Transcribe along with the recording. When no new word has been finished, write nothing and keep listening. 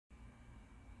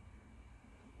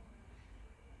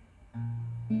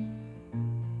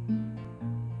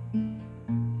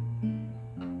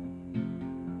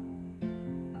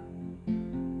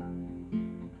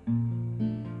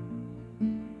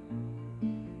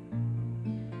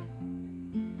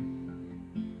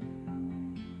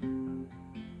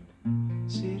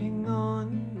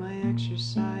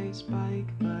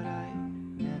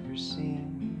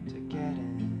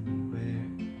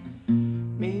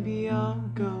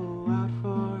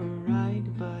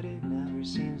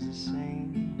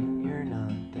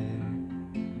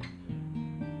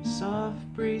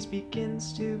breeze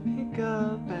begins to pick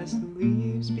up as the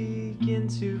leaves begin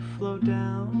to flow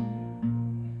down.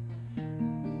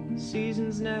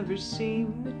 Seasons never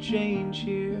seem to change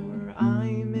here where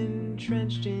I'm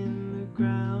entrenched in the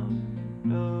ground.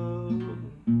 Oh.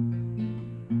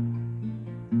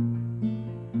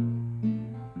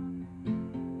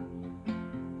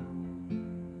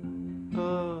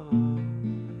 Oh.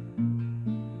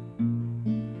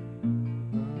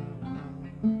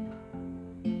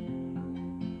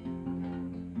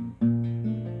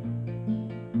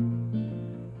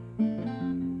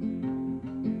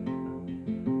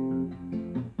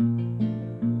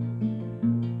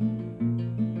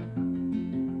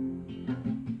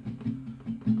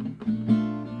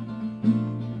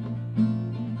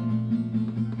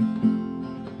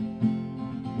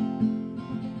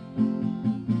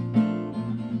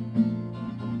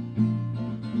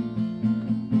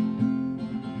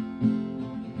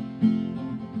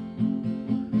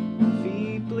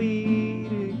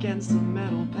 Against the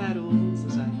metal petals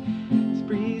as I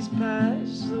breeze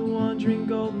past the wandering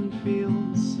golden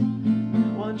fields,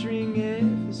 wondering if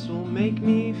this will make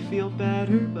me feel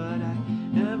better, but I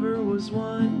never was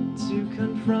one to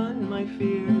confront my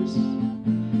fears.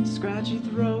 Scratchy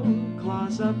throat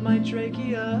claws up my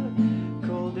trachea,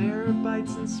 cold air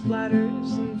bites and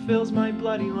splatters and fills my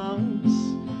bloody lungs.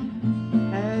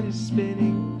 Head is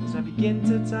spinning as I begin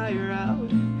to tire out,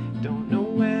 don't know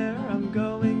where I'm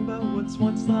going, but what's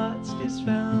once lost is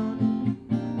found.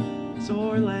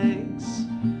 Sore legs,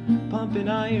 pumping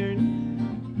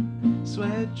iron,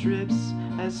 sweat drips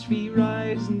as feet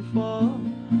rise and fall.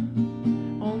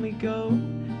 Only go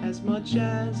as much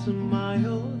as a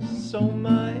mile, so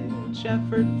much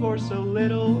effort for so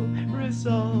little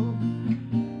result.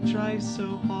 Try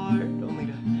so hard, only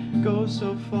to go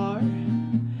so far.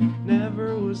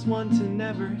 Never was one to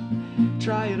never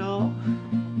try it all.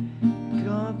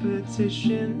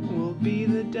 Competition will be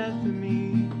the death of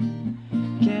me.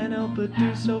 Can't help but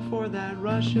do so for that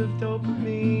rush of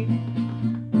dopamine.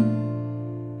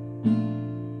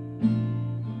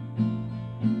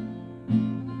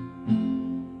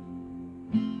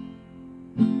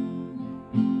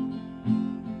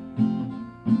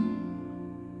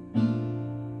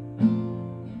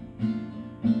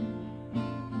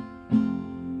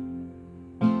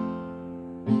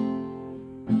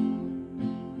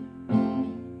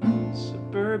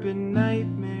 Suburban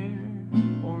nightmare,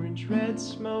 orange red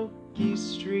smoky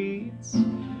streets,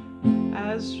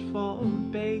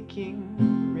 asphalt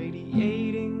baking,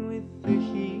 radiating with the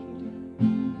heat,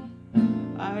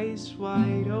 eyes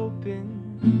wide open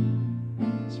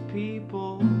as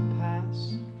people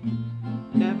pass.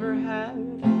 Never had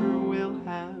or will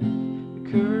have the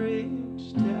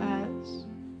courage to ask,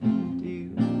 do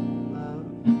you love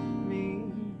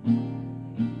me?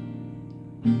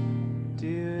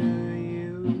 Do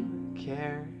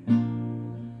care?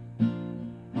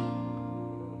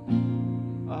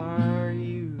 Are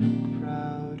you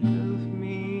proud of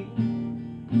me?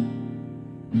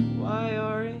 Why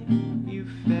aren't you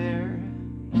fair?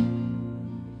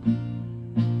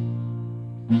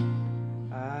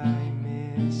 I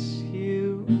miss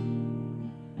you.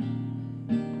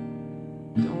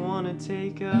 Don't wanna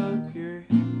take up your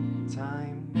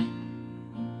time.